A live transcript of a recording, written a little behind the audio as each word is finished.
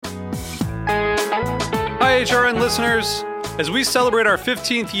HRN listeners. As we celebrate our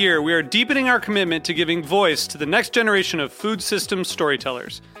 15th year, we are deepening our commitment to giving voice to the next generation of food systems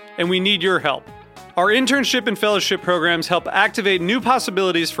storytellers, and we need your help. Our internship and fellowship programs help activate new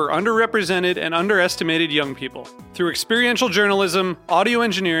possibilities for underrepresented and underestimated young people through experiential journalism, audio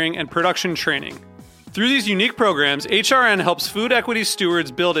engineering, and production training. Through these unique programs, HRN helps food equity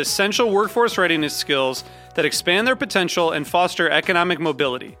stewards build essential workforce readiness skills that expand their potential and foster economic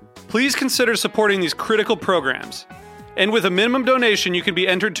mobility. Please consider supporting these critical programs. And with a minimum donation, you can be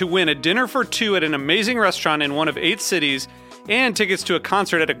entered to win a dinner for two at an amazing restaurant in one of 8 cities and tickets to a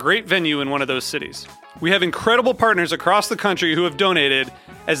concert at a great venue in one of those cities. We have incredible partners across the country who have donated,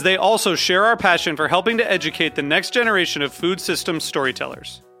 as they also share our passion for helping to educate the next generation of food systems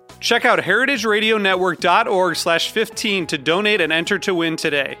storytellers. Check out heritageradionetwork.org/15 to donate and enter to win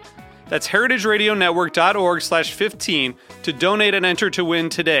today. That's heritageradionetwork.org/15 to donate and enter to win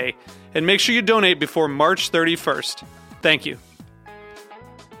today. And make sure you donate before March 31st. Thank you.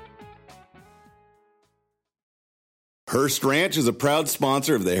 Hearst Ranch is a proud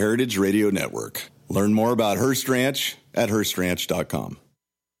sponsor of the Heritage Radio Network. Learn more about Hearst Ranch at HearstRanch.com.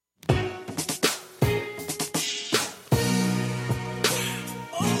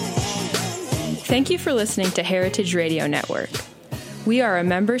 Thank you for listening to Heritage Radio Network. We are a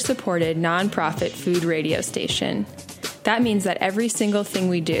member-supported, nonprofit food radio station. That means that every single thing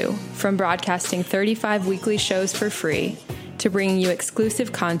we do, from broadcasting 35 weekly shows for free, to bringing you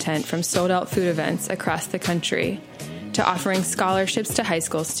exclusive content from sold-out food events across the country, to offering scholarships to high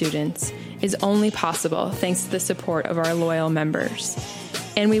school students, is only possible thanks to the support of our loyal members.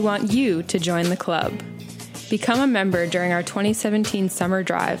 And we want you to join the club. Become a member during our 2017 summer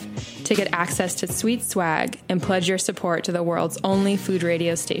drive to get access to sweet swag and pledge your support to the world's only food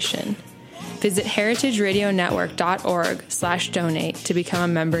radio station. Visit heritageradionetwork.org/donate to become a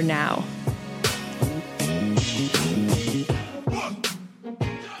member now.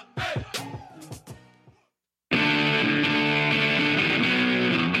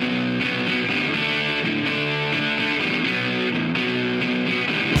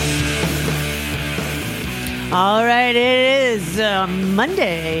 All right, it is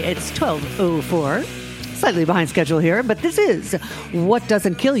Monday. It's 12:04. Slightly behind schedule here, but this is What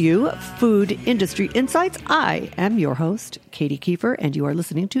Doesn't Kill You, Food Industry Insights. I am your host, Katie Kiefer, and you are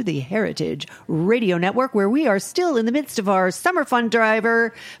listening to the Heritage Radio Network, where we are still in the midst of our summer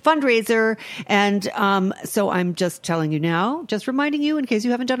fundraiser. And so I'm just telling you now, just reminding you, in case you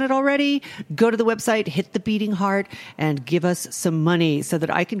haven't done it already, go to the website, hit the beating heart, and give us some money so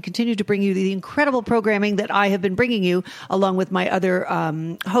that I can continue to bring you the incredible programming that I have been bringing you, along with my other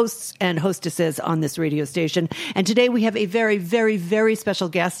hosts and hostesses on this radio station. And today we have a very, very, very special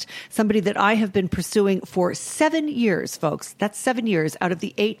guest, somebody that I have been pursuing for 7 years, folks. That's 7 years out of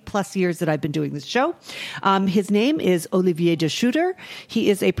the 8+ years that I've been doing this show. His name is Olivier de Schutter. He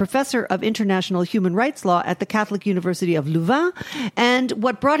is a professor of international human rights law at the Catholic University of Louvain. And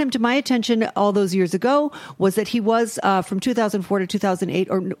what brought him to my attention all those years ago was that he was, from 2004 to 2008,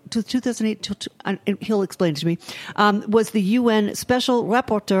 or to 2008, he'll explain it to me, was the UN Special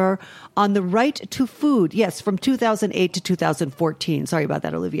Rapporteur on the Right to Food. Yes, from 2008 to 2014. Sorry about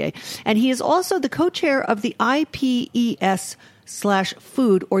that, Olivier. And he is also the co-chair of the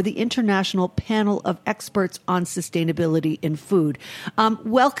IPES/Food, or the International Panel of Experts on Sustainability in Food.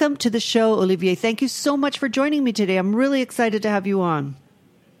 Welcome to the show, Olivier. Thank you so much for joining me today. I'm really excited to have you on.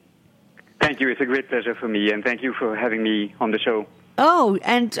 Thank you. It's a great pleasure for me, and thank you for having me on the show. Oh,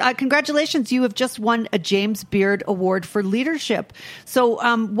 and congratulations. You have just won a James Beard Award for Leadership. So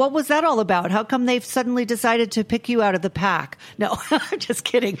what was that all about? How come they've suddenly decided to pick you out of the pack? No, I'm just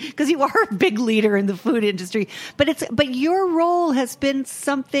kidding, because you are a big leader in the food industry. But your role has been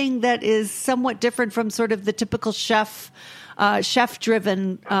something that is somewhat different from sort of the typical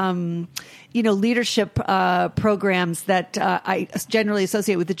chef-driven leadership programs that I generally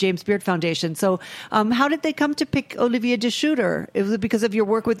associate with the James Beard Foundation. So how did they come to pick Olivier de Schutter? Was it because of your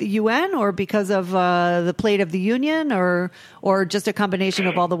work with the UN, or because of the Plate of the Union, or just a combination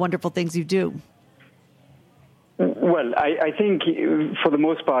of all the wonderful things you do? Well, I think for the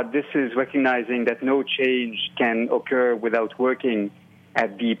most part, this is recognizing that no change can occur without working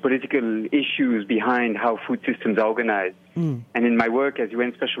at the political issues behind how food systems are organized. And in my work as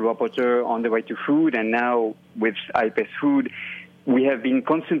UN Special Rapporteur on the Right to Food, and now with IPES Food, we have been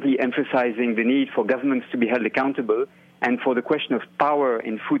constantly emphasizing the need for governments to be held accountable and for the question of power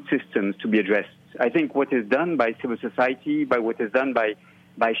in food systems to be addressed. I think what is done by civil society, by what is done by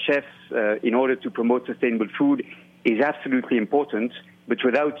chefs in order to promote sustainable food is absolutely important, but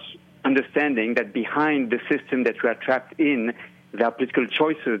without understanding that behind the system that we are trapped in, there are political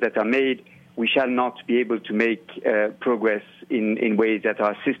choices that are made we shall not be able to make progress in ways that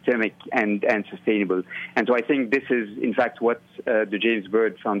are systemic and sustainable. And so I think this is, in fact, what the James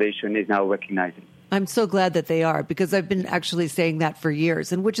Byrd Foundation is now recognizing. I'm so glad that they are, because I've been actually saying that for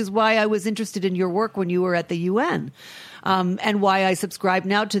years, and which is why I was interested in your work when you were at the UN. And why I subscribe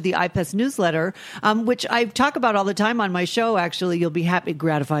now to the IPES newsletter, which I talk about all the time on my show. Actually, you'll be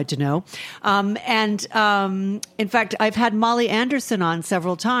gratified to know. In fact, I've had Molly Anderson on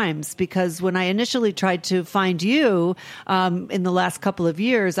several times, because when I initially tried to find you in the last couple of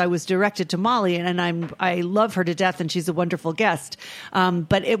years, I was directed to Molly, and I love her to death, and she's a wonderful guest.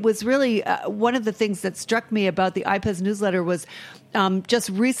 But it was really one of the things that struck me about the IPES newsletter was just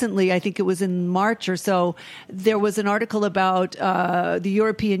recently, I think it was in March or so, there was an article about the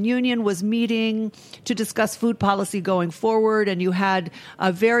European Union was meeting to discuss food policy going forward, and you had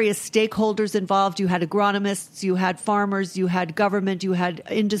various stakeholders involved. You had agronomists, you had farmers, you had government, you had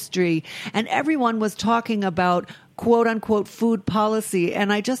industry, and everyone was talking about quote unquote food policy.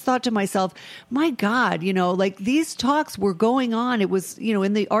 And I just thought to myself, my God, like these talks were going on. It was,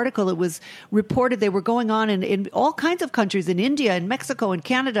 in the article, it was reported they were going on in all kinds of countries, in India and Mexico and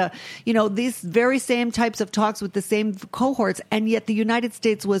Canada, these very same types of talks with the same cohorts. And yet the United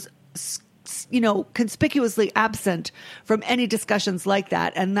States was conspicuously absent from any discussions like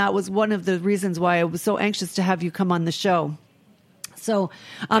that. And that was one of the reasons why I was so anxious to have you come on the show. So,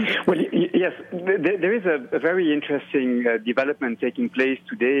 yes, there is a very interesting development taking place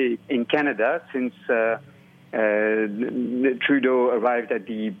today in Canada since Trudeau arrived at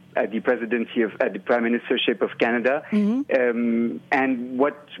the presidency at the prime ministership of Canada. Mm-hmm. And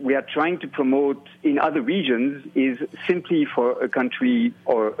what we are trying to promote in other regions is simply for a country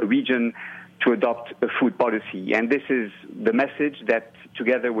or a region to adopt a food policy. And this is the message that,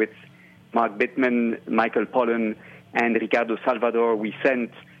 together with Mark Bittman, Michael Pollan, and Ricardo Salvador, we sent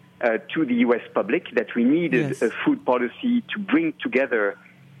to the U.S. public, that we needed a food policy to bring together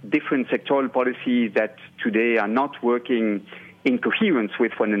different sectoral policies that today are not working in coherence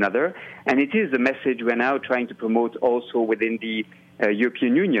with one another. And it is the message we're now trying to promote also within the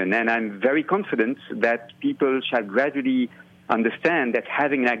European Union. And I'm very confident that people shall gradually understand that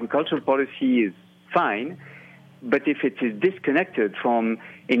having an agricultural policy is fine, but if it is disconnected from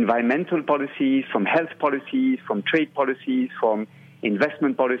environmental policies, from health policies, from trade policies, from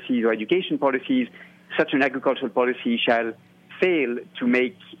investment policies or education policies, such an agricultural policy shall fail to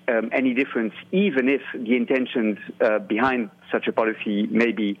make any difference, even if the intentions behind such a policy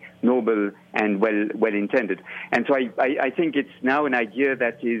may be noble and well intended. And so I think it's now an idea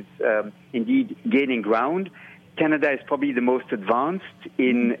that is indeed gaining ground. Canada is probably the most advanced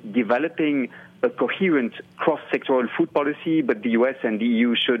in developing a coherent cross-sectoral food policy, but the US and the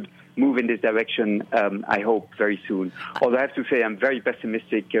EU should move in this direction, I hope, very soon. Although I have to say I'm very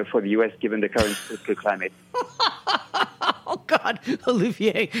pessimistic for the US given the current political climate. Oh, God,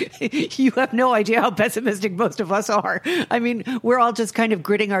 Olivier, you have no idea how pessimistic most of us are. I mean, we're all just kind of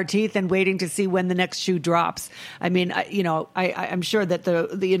gritting our teeth and waiting to see when the next shoe drops. I mean, I'm sure that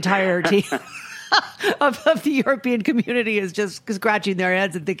the entire team of the European community is just scratching their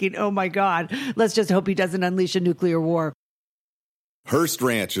heads and thinking, oh, my God, let's just hope he doesn't unleash a nuclear war. Hearst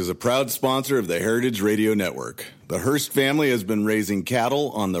Ranch is a proud sponsor of the Heritage Radio Network. The Hearst family has been raising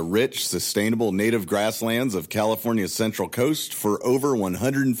cattle on the rich, sustainable native grasslands of California's Central Coast for over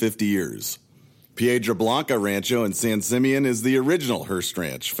 150 years. Piedra Blanca Rancho in San Simeon is the original Hearst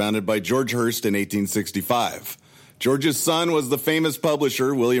Ranch, founded by George Hearst in 1865. George's son was the famous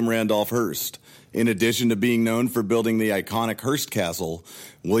publisher William Randolph Hearst. In addition to being known for building the iconic Hearst Castle,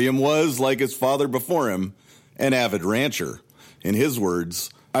 William was, like his father before him, an avid rancher. In his words,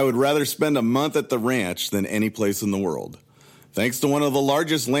 "I would rather spend a month at the ranch than any place in the world." Thanks to one of the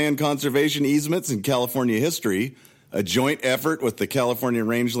largest land conservation easements in California history, a joint effort with the California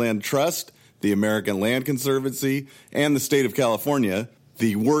Rangeland Trust, the American Land Conservancy, and the state of California,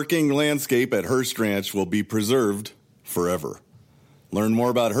 the working landscape at Hearst Ranch will be preserved forever. Learn more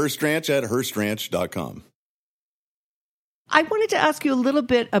about Hearst Ranch at HearstRanch.com. I wanted to ask you a little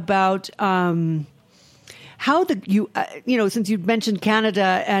bit about how since you mentioned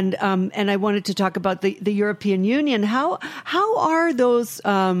Canada and I wanted to talk about the European Union. How are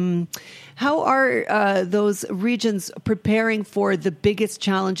those regions preparing for the biggest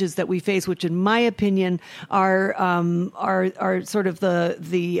challenges that we face, which, in my opinion, are sort of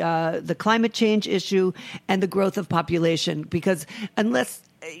the climate change issue and the growth of population? Because unless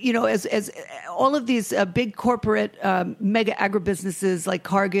as all of these big corporate mega agribusinesses like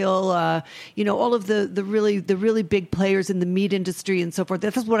Cargill, all of the really big players in the meat industry and so forth.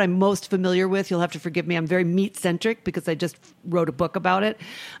 That's what I'm most familiar with. You'll have to forgive me. I'm very meat centric because I just wrote a book about it.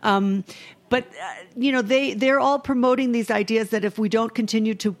 But, they're all promoting these ideas that if we don't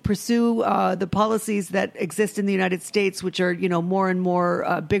continue to pursue the policies that exist in the United States, which are, more and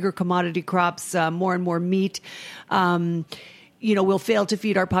more bigger commodity crops, more and more meat, we'll fail to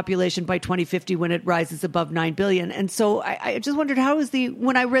feed our population by 2050 when it rises above 9 billion. And so I just wondered,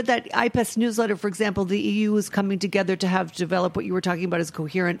 when I read that IPES newsletter, for example, the EU is coming together to develop what you were talking about as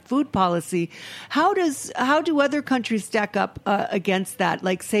coherent food policy. How do other countries stack up against that?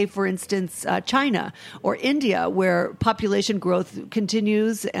 Like, say, for instance, China or India, where population growth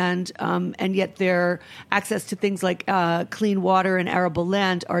continues and yet their access to things like clean water and arable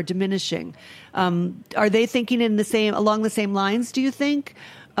land are diminishing. Are they thinking along the same lines, do you think,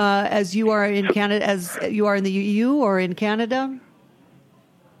 as you are in Canada, as you are in the EU or in Canada?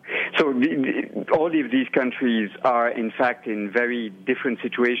 So all of these countries are, in fact, in very different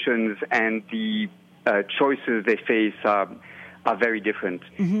situations, and the choices they face are very different.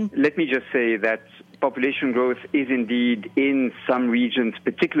 Mm-hmm. Let me just say that population growth is indeed in some regions,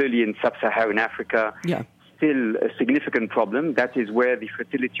 particularly in sub-Saharan Africa, still a significant problem. That is where the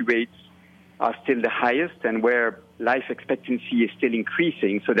fertility rates are still the highest and where life expectancy is still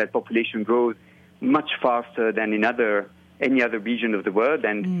increasing, so that population grows much faster than in any other region of the world.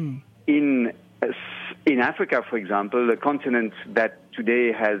 And in Africa, for example, a continent that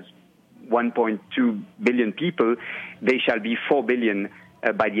today has 1.2 billion people, they shall be 4 billion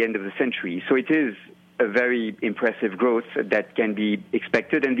by the end of the century. So it is a very impressive growth that can be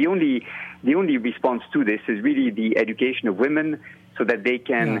expected. And the only response to this is really the education of women, so that they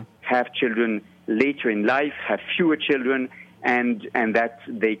can have children later in life, have fewer children, and that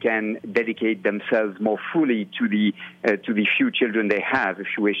they can dedicate themselves more fully to the few children they have, if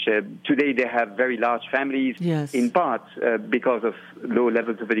you wish. Today they have very large families, in part because of low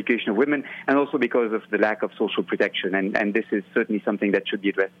levels of education of women, and also because of the lack of social protection. And this is certainly something that should be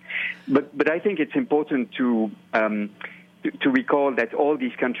addressed. But I think it's important to recall that all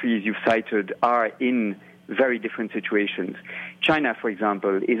these countries you've cited are in very different situations. China, for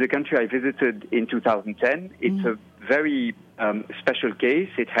example, is a country I visited in 2010. It's a very special case.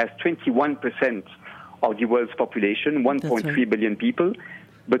 It has 21% of the world's population, 1.3 billion people,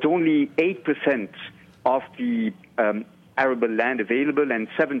 but only 8% of the arable land available and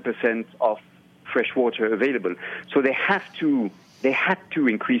 7% of fresh water available. So they had to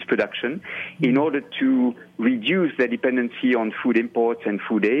increase production in order to reduce their dependency on food imports and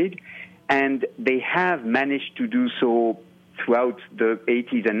food aid. And they have managed to do so throughout the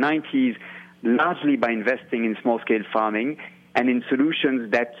 80s and 90s, largely by investing in small-scale farming and in solutions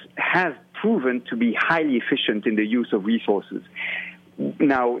that have proven to be highly efficient in the use of resources.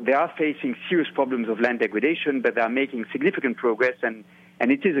 Now, they are facing serious problems of land degradation, but they are making significant progress, and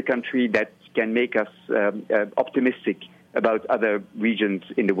it is a country that can make us optimistic about other regions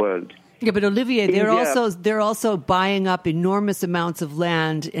in the world. Yeah, but Olivier, they're also buying up enormous amounts of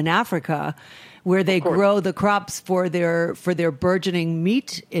land in Africa, where they grow the crops for their burgeoning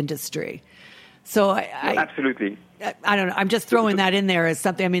meat industry. So absolutely. I don't know. I'm just throwing that in there as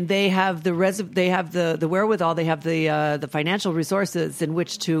something. I mean, they have the wherewithal, they have the financial resources in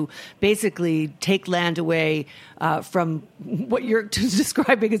which to basically take land away from what you're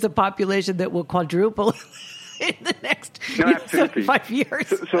describing as a population that will quadruple in the next 75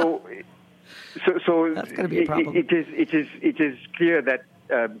 years. So that's going to be a problem. It is clear that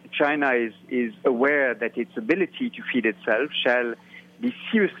China is aware that its ability to feed itself shall be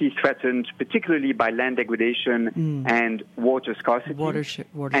seriously threatened, particularly by land degradation and water scarcity. Water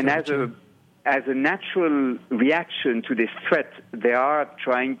and as a natural reaction to this threat, they are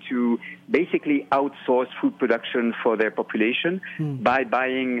trying to basically outsource food production for their population by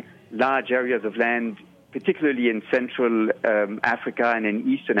buying large areas of land, particularly in Central Africa and in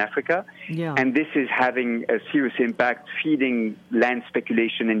Eastern Africa. Yeah. And this is having a serious impact, feeding land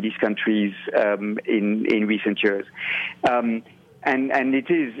speculation in these countries in recent years. And it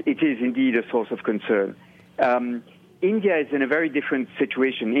is indeed a source of concern. India is in a very different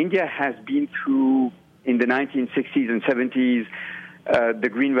situation. India has been through, in the 1960s and 70s, the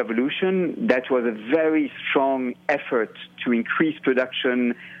Green Revolution. That was a very strong effort to increase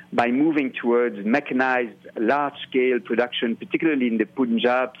production by moving towards mechanized, large-scale production, particularly in the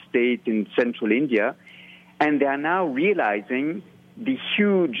Punjab state in central India. And they are now realizing the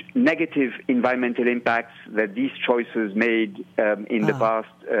huge negative environmental impacts that these choices made in the past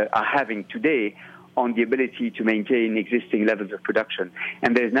are having today on the ability to maintain existing levels of production.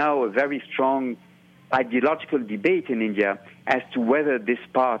 And there's now a very strong ideological debate in India as to whether this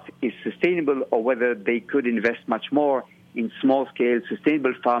path is sustainable or whether they could invest much more in small-scale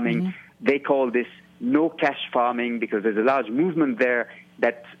sustainable farming. They call this no-cash farming because there's a large movement there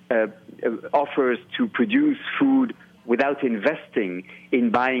that offers to produce food without investing in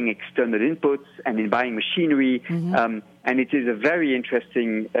buying external inputs and in buying machinery. And it is a very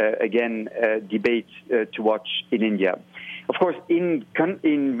interesting, debate to watch in India. Of course, in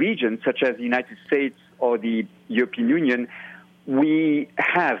regions such as the United States or the European Union, we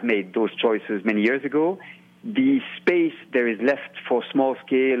have made those choices many years ago. The space there is left for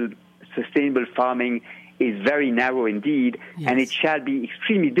small-scale sustainable farming is very narrow indeed, and it shall be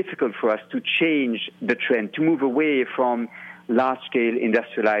extremely difficult for us to change the trend, to move away from large-scale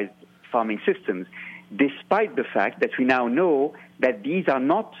industrialized farming systems, despite the fact that we now know that these are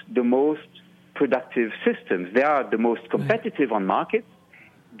not the most productive systems. They are the most competitive on markets.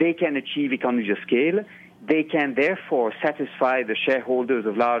 They can achieve economies of scale. They can therefore satisfy the shareholders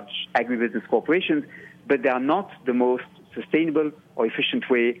of large agribusiness corporations, but they are not the most sustainable or efficient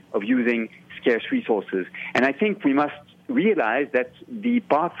way of using scarce resources. And I think we must realize that the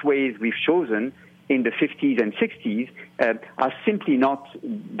pathways we've chosen in the 50s and 60s are simply not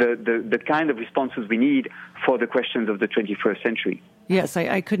the kind of responses we need for the questions of the 21st century. Yes,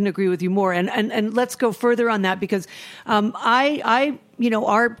 I couldn't agree with you more. And let's go further on that, because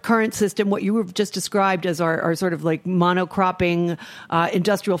our current system, what you were just described as our sort of like monocropping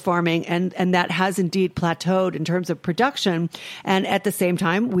industrial farming, and that has indeed plateaued in terms of production. And at the same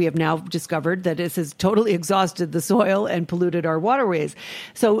time, we have now discovered that this has totally exhausted the soil and polluted our waterways.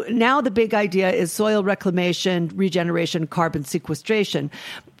 So now the big idea is soil reclamation, regeneration, carbon sequestration.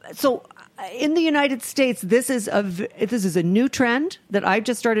 So in the United States, this is a new trend that I've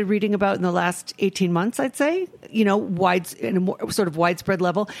just started reading about in the last 18 months, I'd say, in a more sort of widespread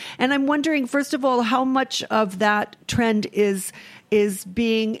level. And I'm wondering, first of all, how much of that trend is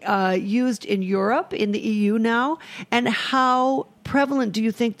being used in Europe, in the EU now, and how prevalent do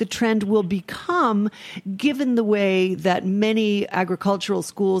you think the trend will become, given the way that many agricultural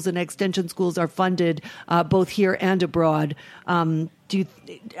schools and extension schools are funded, both here and abroad?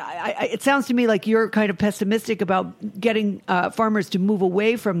 It sounds to me like you're kind of pessimistic about getting farmers to move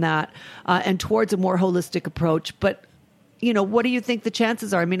away from that and towards a more holistic approach. But, what do you think the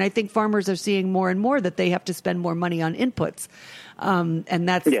chances are? I mean, I think farmers are seeing more and more that they have to spend more money on inputs. And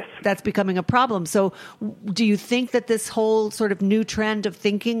that's becoming a problem. So do you think that this whole sort of new trend of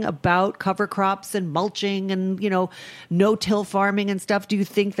thinking about cover crops and mulching and, no-till farming and stuff, do you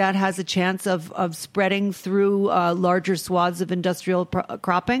think that has a chance of spreading through larger swaths of industrial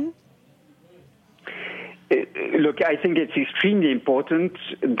cropping? Look, I think it's extremely important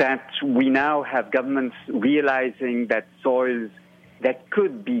that we now have governments realizing that soils that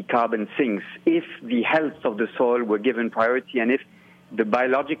could be carbon sinks if the health of the soil were given priority and if the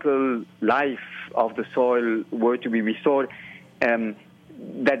biological life of the soil were to be restored,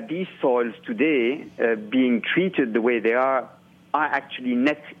 that these soils today, being treated the way they are actually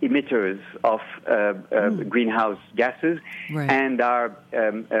net emitters of greenhouse gases and are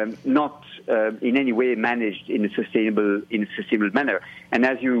not in any way managed in a sustainable manner. And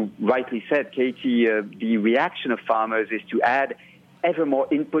as you rightly said, Katie, the reaction of farmers is to add ever more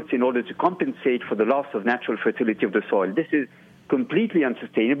inputs in order to compensate for the loss of natural fertility of the soil. This is completely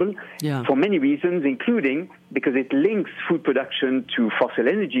unsustainable for many reasons, including because it links food production to fossil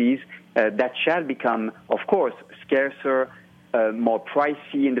energies that shall become, of course, scarcer, more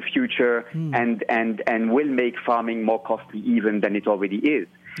pricey in the future, and will make farming more costly even than it already is.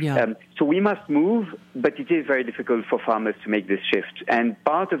 So we must move, but it is very difficult for farmers to make this shift. And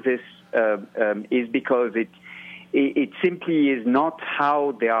part of this is because it simply is not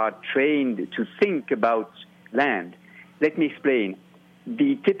how they are trained to think about land. Let me explain.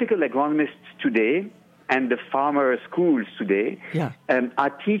 The typical agronomists today and the farmer schools today are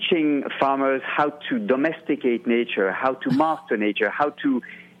teaching farmers how to domesticate nature, how to master nature, how to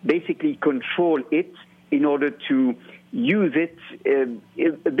basically control it in order to use it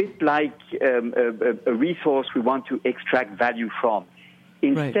a bit like a resource we want to extract value from.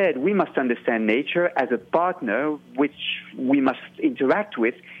 Instead, we must understand nature as a partner which we must interact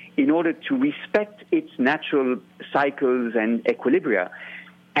with in order to respect its natural cycles and equilibria.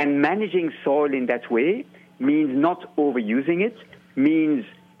 And managing soil in that way means not overusing it, means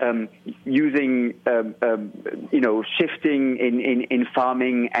using, shifting in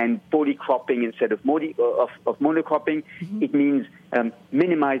farming and polycropping instead of monocropping. It means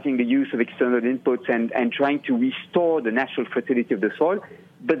minimizing the use of external inputs and trying to restore the natural fertility of the soil.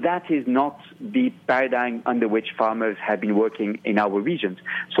 But that is not the paradigm under which farmers have been working in our regions.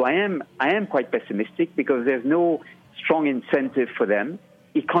 So I am quite pessimistic because there's no strong incentive for them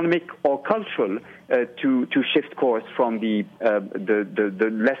economic or cultural to shift course from the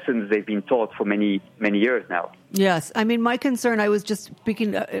lessons they've been taught for many years now. Yes, I mean, my concern. I was just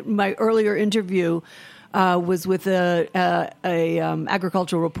speaking. My earlier interview was with a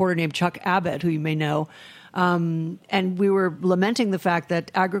agricultural reporter named Chuck Abbott, who you may know. And we were lamenting the fact that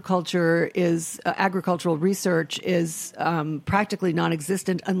agricultural research is practically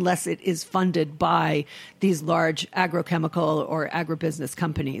non-existent unless it is funded by these large agrochemical or agribusiness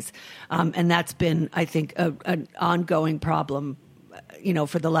companies. And that's been, I think, an ongoing problem,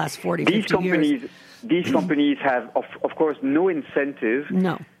 for the last 40, 50 years. These companies have, of course, no incentive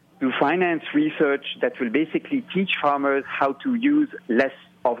to finance research that will basically teach farmers how to use less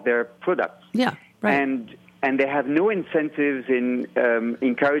of their products. Yeah. Right. And they have no incentives in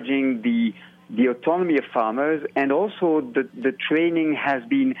encouraging the autonomy of farmers, and also the training has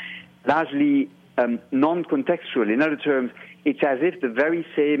been largely non-contextual. In other terms, it's as if the very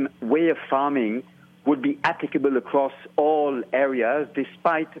same way of farming would be applicable across all areas,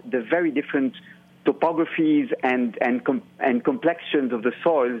 despite the very different topographies and complexions of the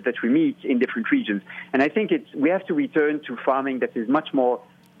soils that we meet in different regions. And I think we have to return to farming that is much more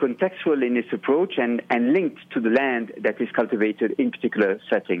contextual in its approach and linked to the land that is cultivated in particular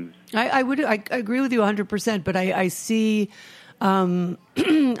settings. I agree with you 100%, but I see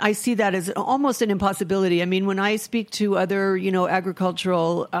I see that as almost an impossibility. I mean, when I speak to other,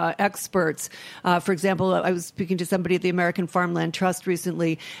 agricultural experts, for example, I was speaking to somebody at the American Farmland Trust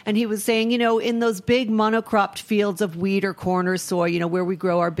recently, and he was saying, in those big monocropped fields of wheat or corn or soy, where we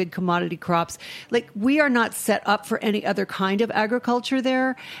grow our big commodity crops, like we are not set up for any other kind of agriculture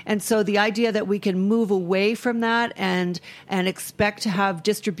there. And so the idea that we can move away from that and expect to have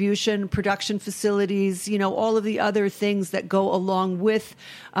distribution, production facilities, all of the other things that go along with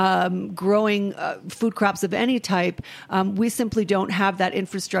growing food crops of any type, we simply don't have that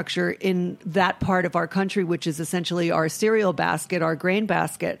infrastructure in that part of our country, which is essentially our cereal basket, our grain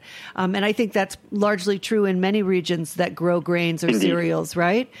basket. And I think that's largely true in many regions that grow grains or Indeed. Cereals,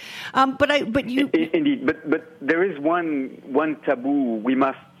 right? Indeed, but there is one taboo we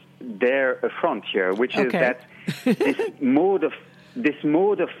must dare affront here, which is that this mode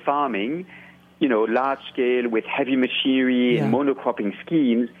of farming, large scale with heavy machinery and monocropping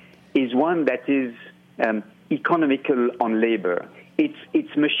schemes, is one that is economical on labor.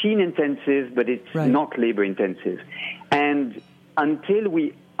 It's machine intensive, but it's not labor intensive. And until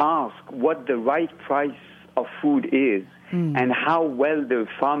we ask what the right price of food is and how well the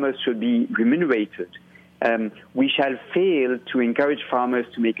farmers should be remunerated, we shall fail to encourage farmers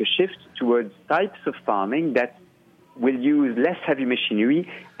to make a shift towards types of farming that will use less heavy machinery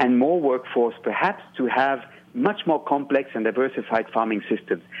and more workforce, perhaps, to have much more complex and diversified farming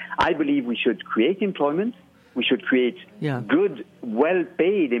systems. I believe we should create employment. We should create good,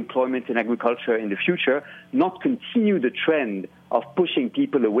 well-paid employment in agriculture in the future, not continue the trend of pushing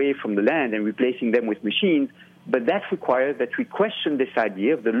people away from the land and replacing them with machines. But that requires that we question this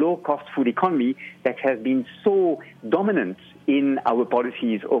idea of the low-cost food economy that has been so dominant in our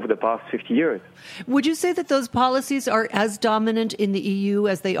policies over the past 50 years. Would you say that those policies are as dominant in the EU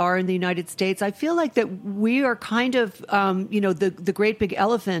as they are in the United States? I feel like that we are kind of, the great big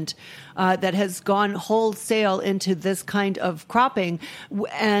elephant that has gone wholesale into this kind of cropping.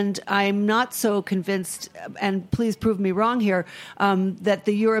 And I'm not so convinced, and please prove me wrong here, that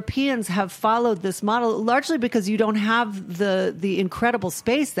the Europeans have followed this model, largely because you don't have the incredible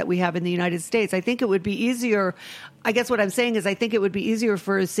space that we have in the United States. I think it would be easier. I guess what I'm saying is I think it would be easier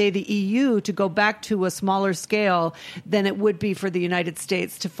for, say, the EU to go back to a smaller scale than it would be for the United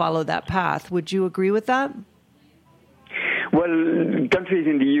States to follow that path. Would you agree with that? Well, countries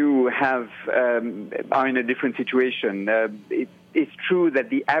in the EU are in a different situation. It's true that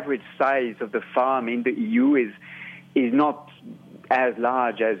the average size of the farm in the EU is not as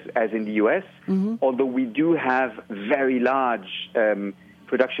large as in the US, although we do have very large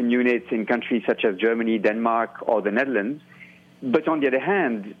production units in countries such as Germany, Denmark, or the Netherlands. But on the other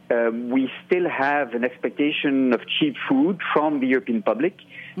hand, we still have an expectation of cheap food from the European public.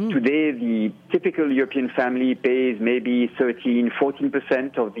 Today, the typical European family pays maybe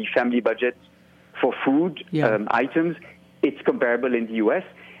 13-14% of the family budget for food items. It's comparable in the US.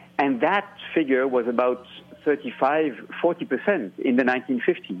 And that figure was about 35-40% in the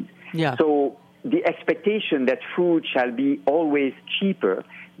 1950s. Yeah. So the expectation that food shall be always cheaper,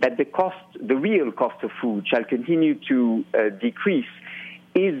 that the real cost of food shall continue to decrease,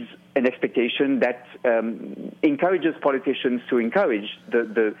 is an expectation that encourages politicians to encourage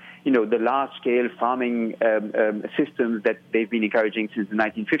the large-scale farming systems that they've been encouraging since the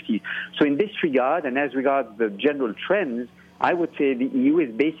 1950s. So in this regard, and as regards the general trends, I would say the EU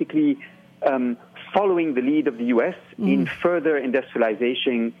is basically following the lead of the U.S. in further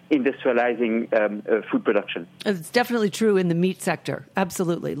industrializing food production. It's definitely true in the meat sector.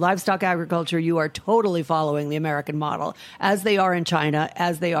 Absolutely. Livestock agriculture, you are totally following the American model, as they are in China,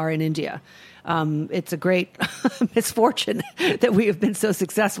 as they are in India. It's a great misfortune that we have been so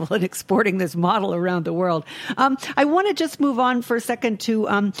successful in exporting this model around the world. I want to just move on for a second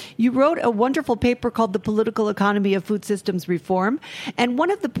to, you wrote a wonderful paper called The Political Economy of Food Systems Reform. And one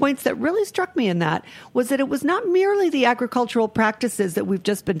of the points that really struck me in that was that it was not merely the agricultural practices that we've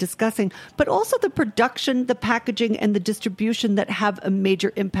just been discussing, but also the production, the packaging, and the distribution that have a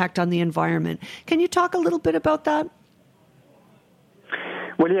major impact on the environment. Can you talk a little bit about that?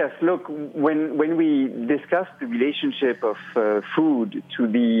 Well, yes. Look, when we discuss the relationship of food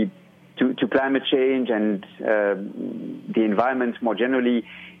to climate change and the environment more generally,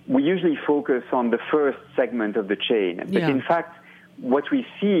 we usually focus on the first segment of the chain. But in fact, what we've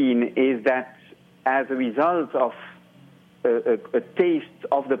seen is that as a result of a taste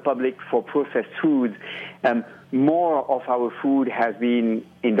of the public for processed foods, more of our food has been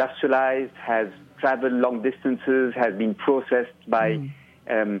industrialized, has traveled long distances, has been processed by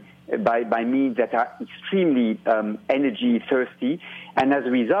means that are extremely energy thirsty, and as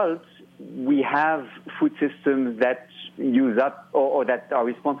a result, we have food systems that use up or that are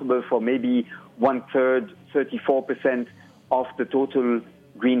responsible for maybe 1/3, 34% of the total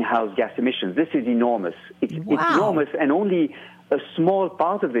greenhouse gas emissions. This is enormous. It's enormous, and only a small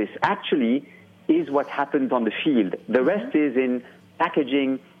part of this actually is what happens on the field. The rest is in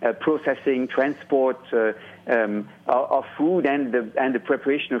packaging, processing, transport of food, and the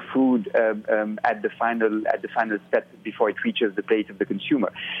preparation of food at the final step before it reaches the plate of the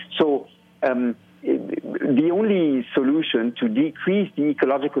consumer. So the only solution to decrease the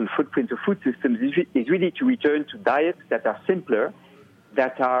ecological footprint of food systems is really to return to diets that are simpler,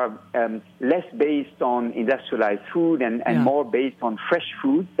 that are less based on industrialized food and more based on fresh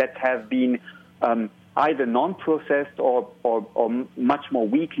foods that have been either non-processed or much more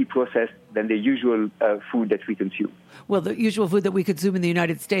weakly processed than the usual food that we consume. Well, the usual food that we consume in the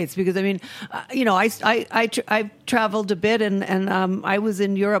United States, because I mean, I've traveled a bit, and I was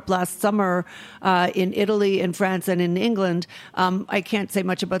in Europe last summer, in Italy, in France, and in England. I can't say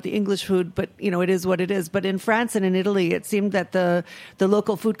much about the English food, but it is what it is. But in France and in Italy, it seemed that the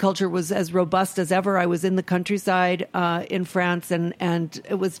local food culture was as robust as ever. I was in the countryside in France, and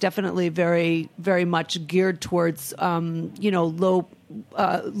it was definitely very, very much geared towards low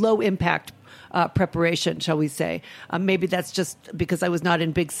impact preparation, shall we say. Maybe that's just because I was not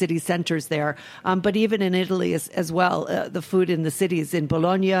in big city centers there. But even in Italy as well, the food in the cities, in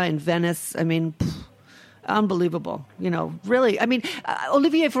Bologna, in Venice, I mean, unbelievable, really. I mean,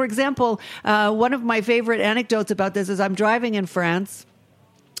 Olivier, for example, one of my favorite anecdotes about this is I'm driving in France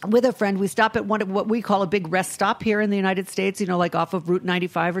with a friend. We stop at one of what we call a big rest stop here in the United States, like off of Route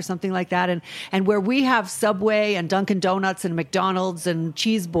 95 or something like that. And where we have Subway and Dunkin' Donuts and McDonald's and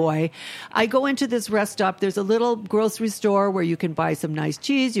Cheese Boy, I go into this rest stop. There's a little grocery store where you can buy some nice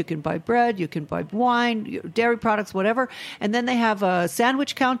cheese, you can buy bread, you can buy wine, dairy products, whatever. And then they have a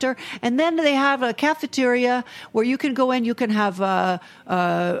sandwich counter. And then they have a cafeteria where you can go in, you can have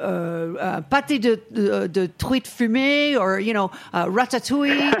pâté de truite fumée or,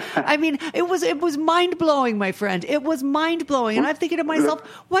 ratatouille. I mean, it was mind-blowing, my friend. It was mind-blowing. And I'm thinking to myself,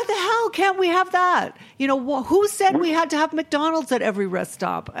 what the hell can't we have that? Who said we had to have McDonald's at every rest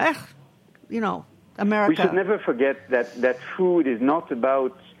stop? America. We should never forget that food is not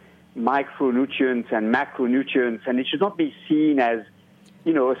about micronutrients and macronutrients, and it should not be seen as,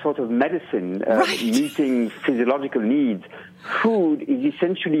 a sort of medicine meeting physiological needs. Food is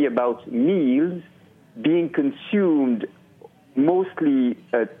essentially about meals being consumed mostly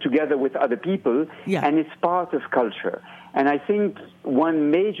together with other people, and it's part of culture. And I think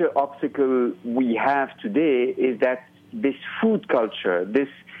one major obstacle we have today is that this food culture, this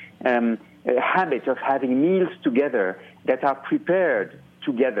habit of having meals together that are prepared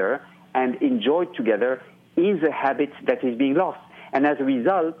together and enjoyed together is a habit that is being lost. And as a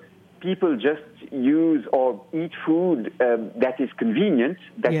result, people just use or eat food that is convenient,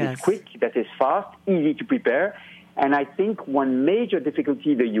 that is quick, that is fast, easy to prepare. And I think one major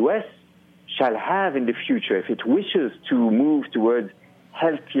difficulty the U.S. shall have in the future, if it wishes to move towards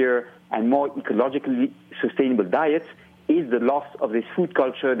healthier and more ecologically sustainable diets, is the loss of this food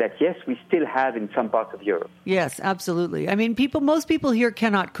culture that, yes, we still have in some parts of Europe. Yes, absolutely. I mean, most people here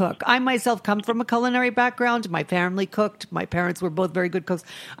cannot cook. I myself come from a culinary background. My family cooked. My parents were both very good cooks.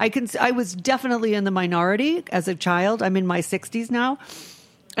 I was definitely in the minority as a child. I'm in my 60s now.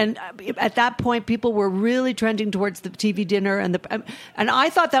 And at that point, people were really trending towards the TV dinner, and I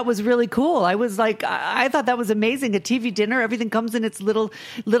thought that was really cool. I was like, I thought that was amazing. A TV dinner, everything comes in its little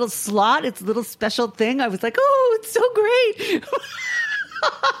slot, its little special thing. I was like, oh, it's so great.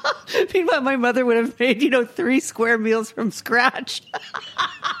 Meanwhile, my mother would have made 3 square meals from scratch.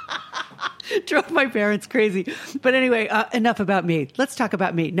 Drove my parents crazy. But anyway, enough about me. Let's talk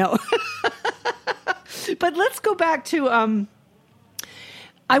about me. No, but let's go back to.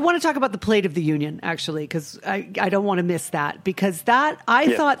 I want to talk about the Plate of the Union, actually, because I don't want to miss that, because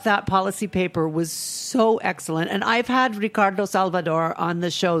I thought that policy paper was so excellent. And I've had Ricardo Salvador on the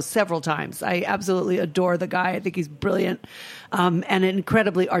show several times. I absolutely adore the guy. I think he's brilliant and an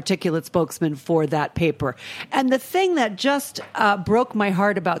incredibly articulate spokesman for that paper. And the thing that just broke my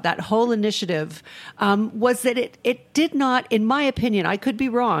heart about that whole initiative was that it did not, in my opinion, I could be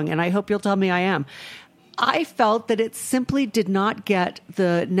wrong, and I hope you'll tell me I am, I felt that it simply did not get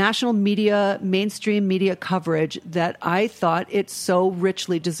the national media, mainstream media coverage that I thought it so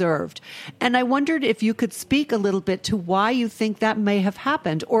richly deserved. And I wondered if you could speak a little bit to why you think that may have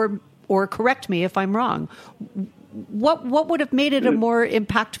happened, or correct me if I'm wrong. What would have made it a more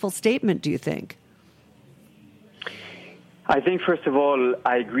impactful statement, do you think? I think, first of all,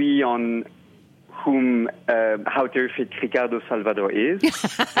 I agree on how terrific Ricardo Salvador is.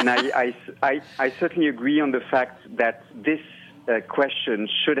 And I certainly agree on the fact that this question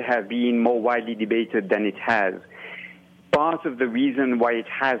should have been more widely debated than it has. Part of the reason why it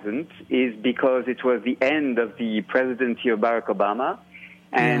hasn't is because it was the end of the presidency of Barack Obama,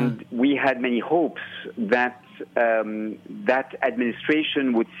 and we had many hopes that that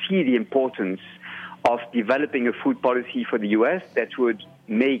administration would see the importance of developing a food policy for the U.S. that would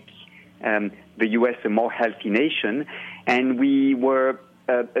make the U.S. a more healthy nation, and we were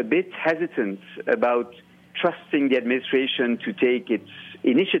a bit hesitant about trusting the administration to take its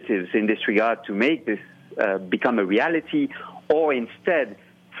initiatives in this regard to make this become a reality, or instead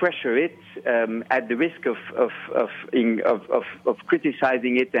pressure it at the risk of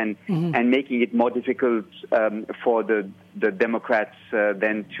criticizing it and making it more difficult for the Democrats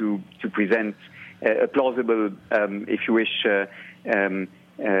then to present a plausible, if you wish,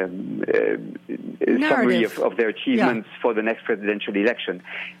 summary of their achievements for the next presidential election.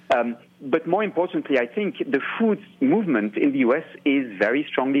 But more importantly, I think the food movement in the U.S. is very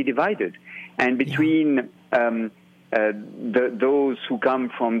strongly divided. And between those who come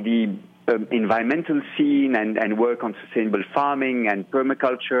from the environmental scene and work on sustainable farming and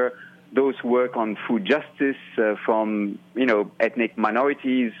permaculture, those who work on food justice from ethnic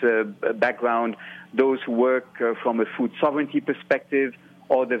minorities background, those who work from a food sovereignty perspective,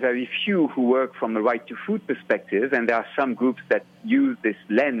 or the very few who work from a right to food perspective, and there are some groups that use this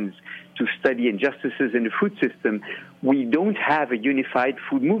lens to study injustices in the food system, we don't have a unified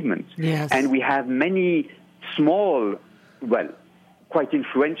food movement. Yes. And we have many small, quite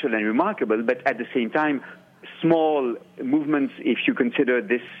influential and remarkable, but at the same time, small movements if you consider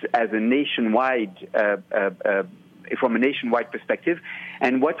this as a nationwide, from a nationwide perspective.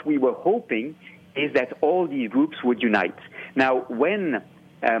 And what we were hoping is that all these groups would unite. Now, when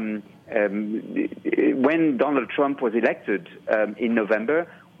Donald Trump was elected in November,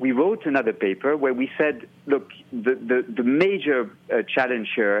 we wrote another paper where we said, look, the major challenge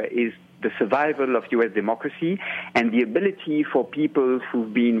here is the survival of U.S. democracy and the ability for people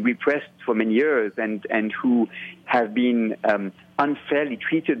who've been repressed for many years and who have been unfairly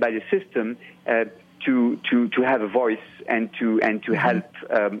treated by the system to have a voice and to help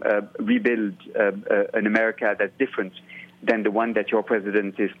rebuild an America that's different than the one that your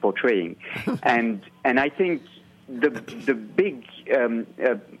president is portraying. And I think the big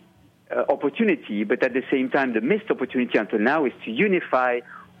opportunity, but at the same time the missed opportunity until now, is to unify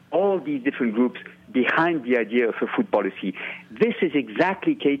all these different groups behind the idea of a food policy. This is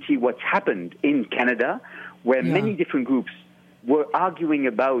exactly, Katie, what's happened in Canada, where many different groups were arguing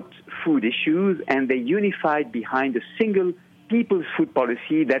about food issues, and they unified behind a single people's food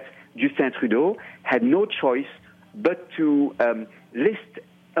policy that Justin Trudeau had no choice but to list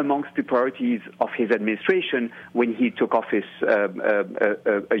amongst the priorities of his administration when he took office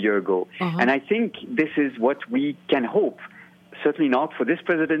a year ago. And I think this is what we can hope. Certainly not for this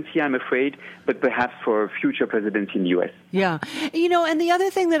presidency, I'm afraid, but perhaps for future presidents in the U.S. Yeah. And the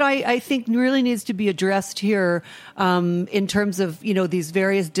other thing that I think really needs to be addressed here in terms of, these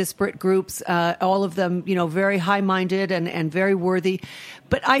various disparate groups, all of them, very high-minded and very worthy,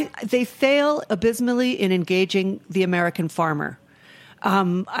 but they fail abysmally in engaging the American farmer.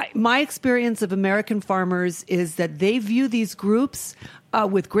 My experience of American farmers is that they view these groups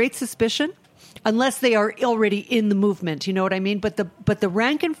with great suspicion. unless they are already in the movement. You know what I mean? But the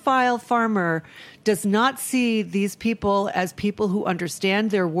rank and file farmer does not see these people as people who understand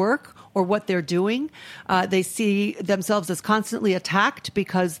their work or what they're doing. They see themselves as constantly attacked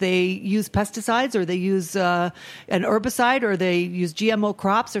because they use pesticides or they use an herbicide or they use GMO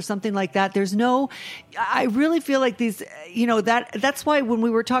crops or something like that. I really feel like these, that's why when we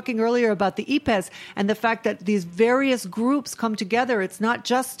were talking earlier about the IPES and the fact that these various groups come together, it's not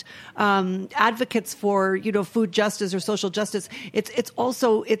just advocates for, food justice or social justice.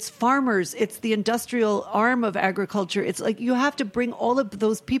 It's farmers. It's the industrial arm of agriculture. It's like you have to bring all of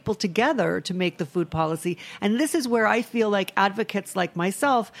those people together to make the food policy. And this is where I feel like advocates like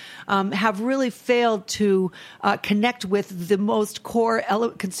myself have really failed to connect with the most core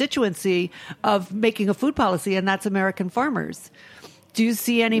constituency of making a food policy, and that's American farmers. Do you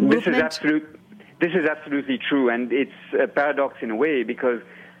see any movement? This is absolutely true, and it's a paradox in a way because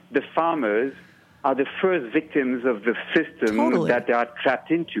the farmers are the first victims of the system that they are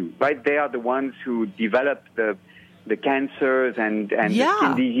trapped into, right? They are the ones who develop the cancers and the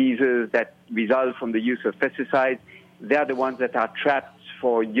skin diseases that result from the use of pesticides. They are the ones that are trapped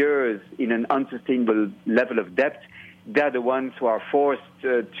for years in an unsustainable level of debt. They are the ones who are forced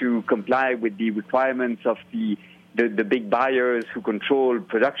to comply with the requirements of the big buyers who control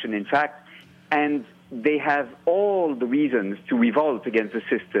production, in fact. And they have all the reasons to revolt against the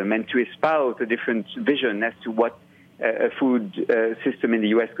system and to espouse a different vision as to what a food system in the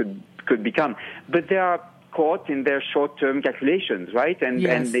U.S. could become. But they are caught in their short-term calculations, right? And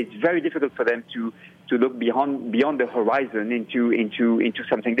it's very difficult for them to look beyond the horizon into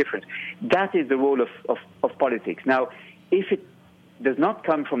something different. That is the role of politics. Now, if it does not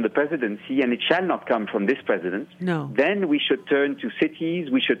come from the presidency, and it shall not come from this president, then we should turn to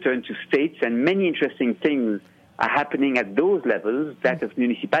cities, we should turn to states, and many interesting things are happening at those levels, that of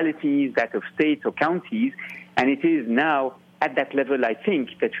municipalities, that of states or counties, and it is now at that level, I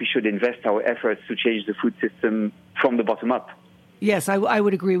think, that we should invest our efforts to change the food system from the bottom up. Yes, I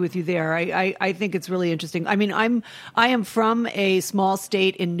would agree with you there. I think it's really interesting. I mean, I am from a small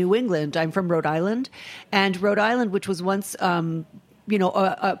state in New England. I'm from Rhode Island, and Rhode Island, which was once,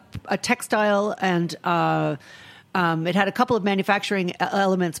 a textile and it had a couple of manufacturing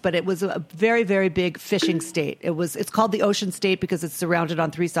elements, but it was a very, very big fishing state. It's called the Ocean State because it's surrounded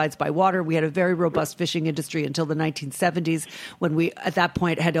on three sides by water. We had a very robust fishing industry until the 1970s when we, at that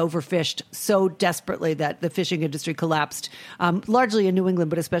point, had overfished so desperately that the fishing industry collapsed, largely in New England,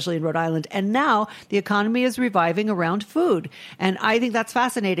 but especially in Rhode Island. And now the economy is reviving around food. And I think that's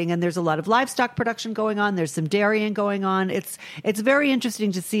fascinating. And there's a lot of livestock production going on. There's some dairying going on. It's very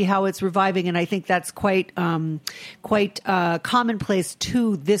interesting to see how it's reviving. And I think that's quite commonplace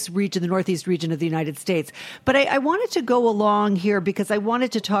to this region, the Northeast region of the United States. But I wanted to go along here because I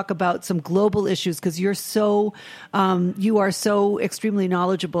wanted to talk about some global issues because you are so extremely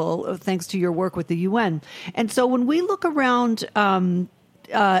knowledgeable thanks to your work with the UN. And so when we look around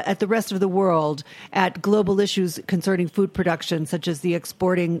at the rest of the world at global issues concerning food production, such as the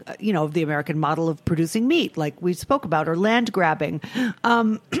exporting, of the American model of producing meat, like we spoke about, or land grabbing,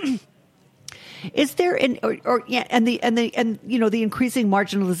 is there the increasing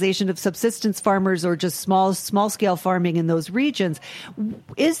marginalization of subsistence farmers or just small scale farming in those regions?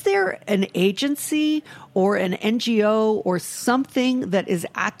 Is there an agency or an NGO or something that is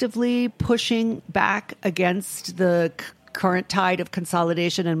actively pushing back against the current tide of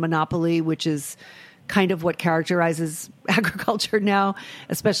consolidation and monopoly, which is kind of what characterizes agriculture now,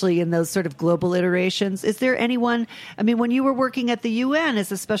 especially in those sort of global iterations? Is there anyone, when you were working at the UN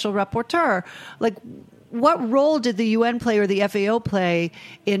as a special rapporteur, what role did the UN play or the FAO play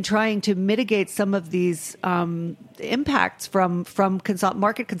in trying to mitigate some of these impacts from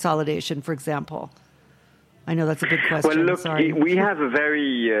market consolidation, for example? I know that's a big question. Well, look, sorry. We have a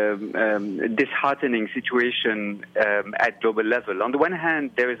very disheartening situation at global level. On the one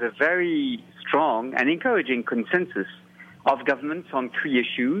hand, there is a very strong and encouraging consensus of governments on three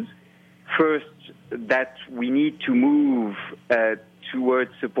issues. First, that we need to move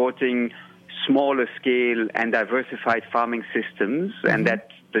towards supporting smaller scale and diversified farming systems, and that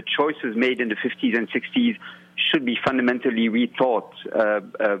the choices made in the 50s and 60s should be fundamentally rethought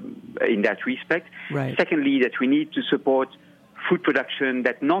in that respect. Right. Secondly, that we need to support food production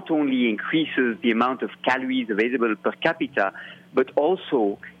that not only increases the amount of calories available per capita, but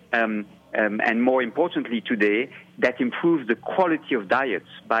also, and more importantly today, that improves the quality of diets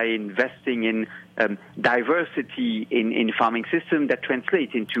by investing in diversity in farming systems that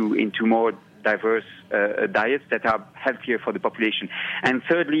translate into more diverse diets that are healthier for the population. And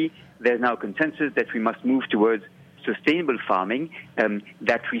thirdly, there's now consensus that we must move towards sustainable farming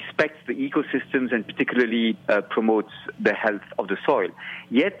that respects the ecosystems and particularly promotes the health of the soil.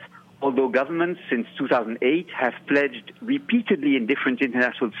 Yet, although governments since 2008 have pledged repeatedly in different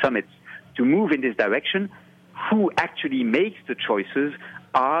international summits to move in this direction, who actually makes the choices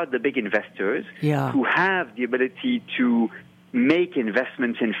are the big investors who have the ability to make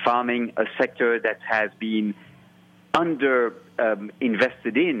investments in farming, a sector that has been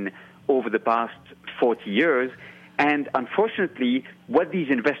invested in over the past 40 years. And unfortunately, what these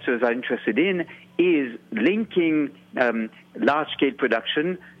investors are interested in is linking large-scale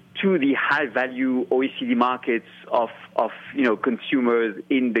production to the high-value OECD markets of consumers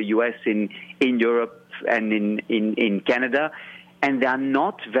in the US, in Europe, and in Canada. And they are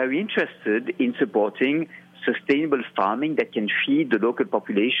not very interested in supporting sustainable farming that can feed the local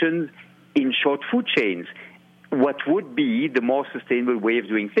populations in short food chains. What would be the more sustainable way of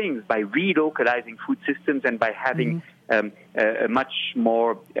doing things by relocalizing food systems and by having a much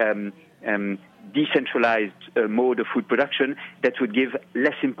more decentralized mode of food production that would give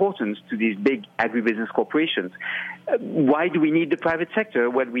less importance to these big agribusiness corporations. Why do we need the private sector?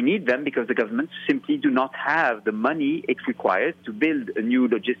 Well, we need them because the governments simply do not have the money it requires to build a new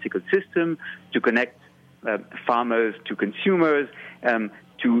logistical system, to connect farmers to consumers,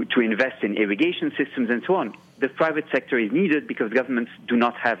 to invest in irrigation systems and so on. The private sector is needed because governments do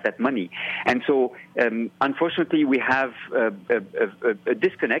not have that money. And so, unfortunately, we have a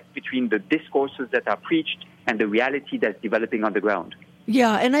disconnect between the discourses that are preached and the reality that's developing on the ground.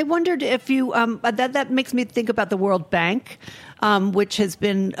 Yeah, and I wondered if you, that makes me think about the World Bank, which has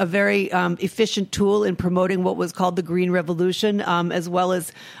been a very efficient tool in promoting what was called the Green Revolution, as well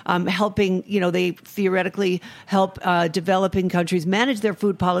as helping, they theoretically help developing countries manage their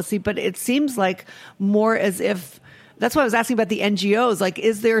food policy. But it seems like more as if, that's why I was asking about the NGOs. Like,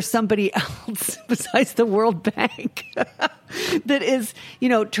 is there somebody else besides the World Bank that is,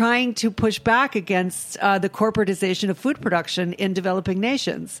 trying to push back against the corporatization of food production in developing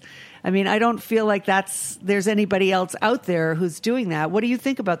nations? I mean, I don't feel like there's anybody else out there who's doing that. What do you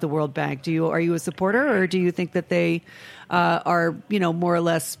think about the World Bank? Are you a supporter, or do you think that they are, more or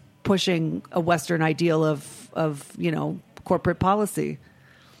less pushing a Western ideal of corporate policy?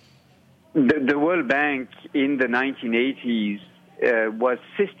 The World Bank in the 1980s was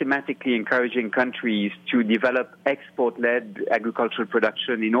systematically encouraging countries to develop export-led agricultural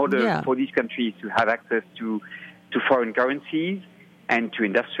production in order for these countries to have access to foreign currencies and to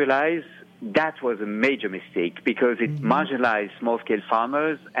industrialize. That was a major mistake because it marginalized small-scale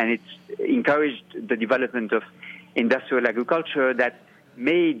farmers and it encouraged the development of industrial agriculture that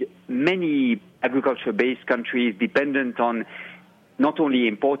made many agriculture-based countries dependent on not only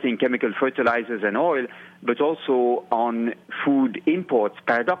importing chemical fertilizers and oil, but also on food imports,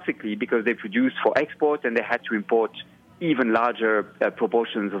 paradoxically, because they produced for export and they had to import even larger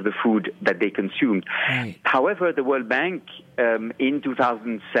proportions of the food that they consumed. Right. However, the World Bank in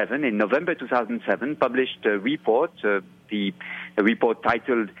November 2007, published a report, a report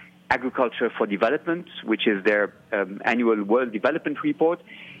titled Agriculture for Development, which is their annual World Development Report,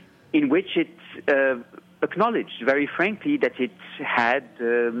 in which it acknowledged very frankly that it had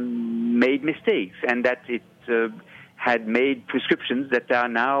made mistakes and that it had made prescriptions that are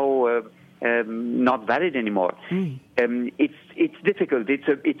now not valid anymore. It's difficult.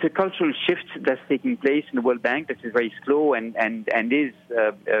 It's a cultural shift that's taking place in the World Bank that is very slow and is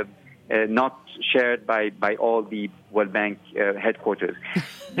not shared by all the World Bank headquarters.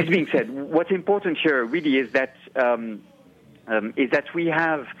 This being said, what's important here really is that we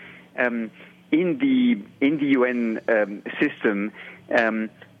have in the UN system,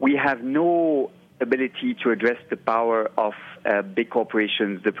 we have no ability to address the power of big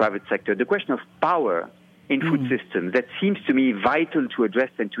corporations, the private sector. The question of power in food systems that seems to me vital to address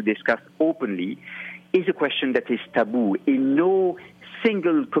and to discuss openly is a question that is taboo. In no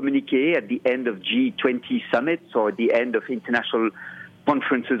single communique at the end of G20 summits or the end of international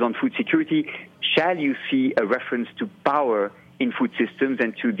conferences on food security shall you see a reference to power in food systems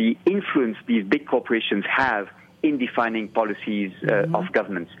and to the influence these big corporations have in defining policies of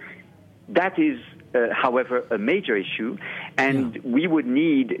governments. That is, however, a major issue, and we would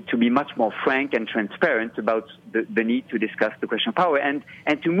need to be much more frank and transparent about the need to discuss the question of power and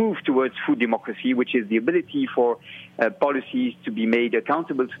to move towards food democracy, which is the ability for policies to be made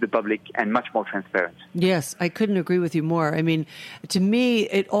accountable to the public and much more transparent. Yes, I couldn't agree with you more. I mean, to me,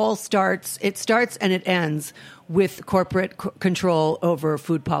 it starts and it ends with corporate control over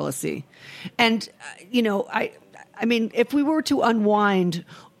food policy. And, I mean, if we were to unwind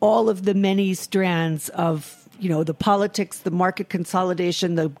all of the many strands of the politics, the market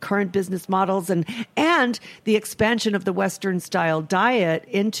consolidation, the current business models, and the expansion of the Western style diet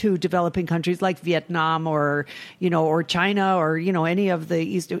into developing countries like Vietnam or China or, any of the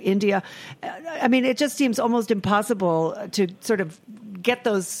East of India. I mean, it just seems almost impossible to sort of get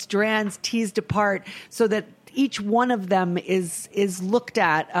those strands teased apart so that each one of them is looked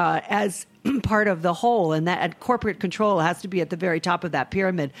at as part of the whole, and that corporate control has to be at the very top of that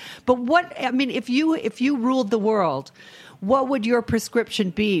pyramid. But if you ruled the world, what would your prescription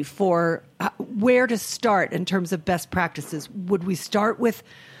be for where to start in terms of best practices? Would we start with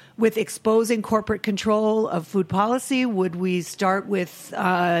exposing corporate control of food policy? Would we start with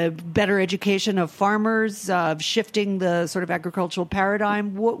better education of farmers, shifting the sort of agricultural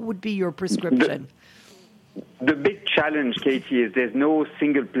paradigm? What would be your prescription? The big challenge, Katie, is there's no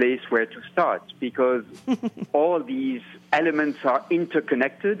single place where to start because all these elements are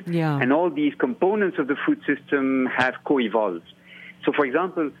interconnected and all these components of the food system have co-evolved. So, for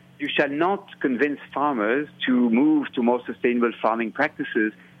example, you shall not convince farmers to move to more sustainable farming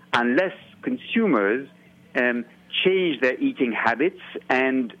practices unless consumers change their eating habits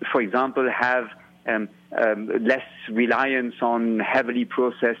and, for example, have less reliance on heavily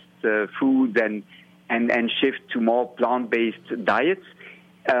processed foods and shift to more plant-based diets.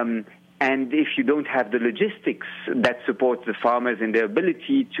 And if you don't have the logistics that supports the farmers in their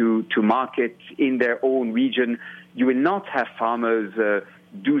ability to market in their own region, you will not have farmers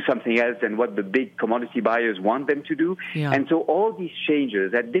do something else than what the big commodity buyers want them to do. Yeah. And so all these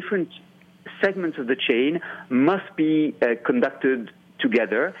changes at different segments of the chain must be conducted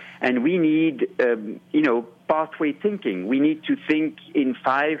together. And we need, pathway thinking. We need to think in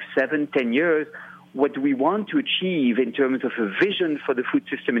 5, 7, 10 years, what do we want to achieve in terms of a vision for the food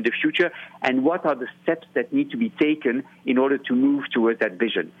system in the future, and what are the steps that need to be taken in order to move towards that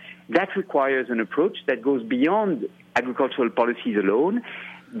vision. That requires an approach that goes beyond agricultural policies alone,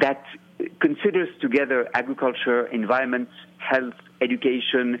 that considers together agriculture, environment, health,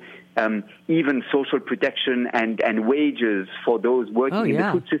 education, even social protection and wages for those working in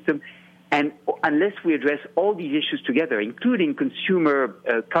the food system. And unless we address all these issues together, including consumer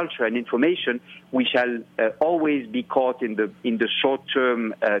culture and information, we shall always be caught in the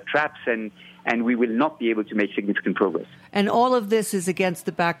short-term traps, and we will not be able to make significant progress. And all of this is against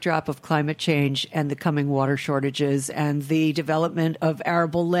the backdrop of climate change and the coming water shortages and the development of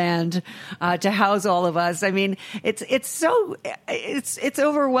arable land to house all of us. I mean, it's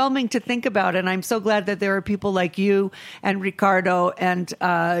overwhelming to think about, and I'm so glad that there are people like you and Ricardo and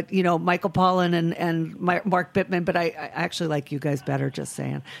Michael Pollan and Mark Bittman. But I actually like you guys better. Just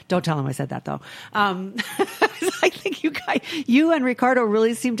saying. Don't tell him I said that though. I think you and Ricardo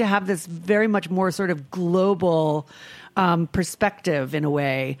really seem to have this very much more sort of global perspective in a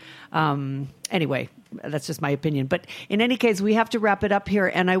way. Anyway, that's just my opinion. But in any case, we have to wrap it up here.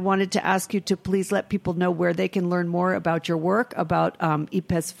 And I wanted to ask you to please let people know where they can learn more about your work, about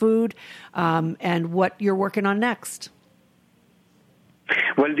IPES Food, and what you're working on next.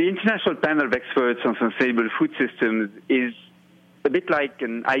 Well, the International Panel of Experts on Sustainable Food Systems is a bit like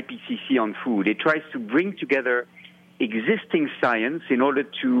an IPCC on food. It tries to bring together existing science in order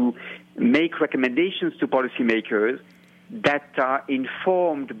to make recommendations to policymakers that are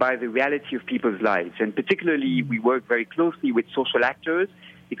informed by the reality of people's lives. And particularly, we work very closely with social actors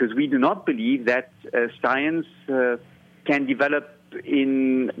because we do not believe that science can develop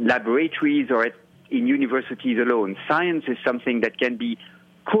in laboratories or in universities alone. Science is something that can be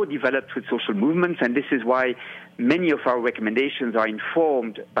co-developed with social movements, and this is why many of our recommendations are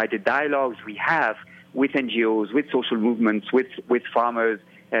informed by the dialogues we have with NGOs, with social movements, with farmers,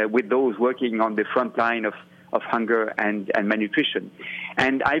 with those working on the front line of hunger and malnutrition.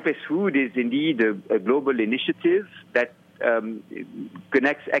 And IPES Food is indeed a global initiative that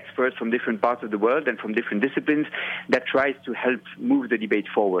connects experts from different parts of the world and from different disciplines that tries to help move the debate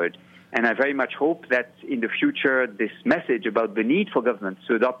forward. And I very much hope that in the future, this message about the need for governments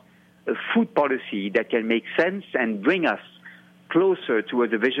to adopt a food policy that can make sense and bring us closer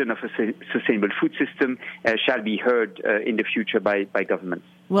towards the vision of a sustainable food system shall be heard in the future by governments.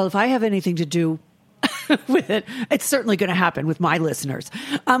 Well, if I have anything to do with it, it's certainly going to happen with my listeners.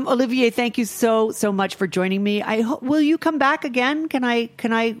 Olivier, thank you so much for joining me. Will you come back again? Can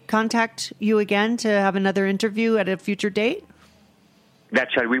I contact you again to have another interview at a future date? That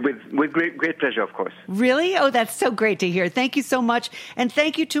shall we, with great pleasure, of course. Really? Oh, that's so great to hear. Thank you so much. And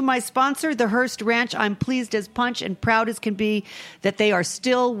thank you to my sponsor, the Hearst Ranch. I'm pleased as punch and proud as can be that they are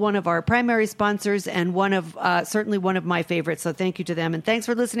still one of our primary sponsors and certainly one of my favorites. So thank you to them. And thanks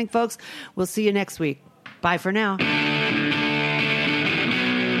for listening, folks. We'll see you next week. Bye for now.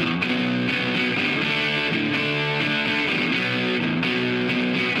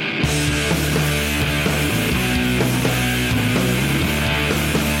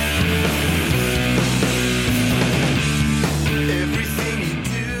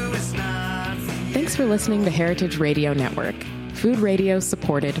 for listening to Heritage Radio Network, food radio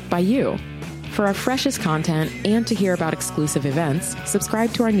supported by you. For our freshest content and to hear about exclusive events,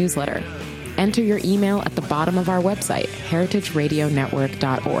 subscribe to our newsletter. Enter your email at the bottom of our website,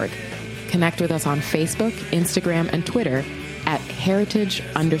 heritageradionetwork.org. Connect with us on Facebook, Instagram, and Twitter at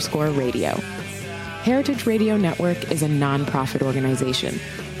heritage_radio. Heritage Radio Network is a nonprofit organization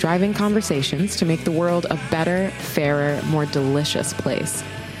driving conversations to make the world a better, fairer, more delicious place.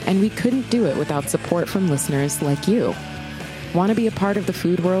 And we couldn't do it without support from listeners like you. Want to be a part of the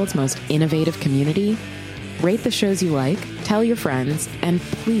food world's most innovative community? Rate the shows you like, tell your friends, and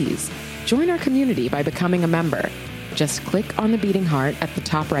please join our community by becoming a member. Just click on the beating heart at the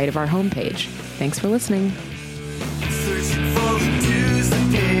top right of our homepage. Thanks for listening.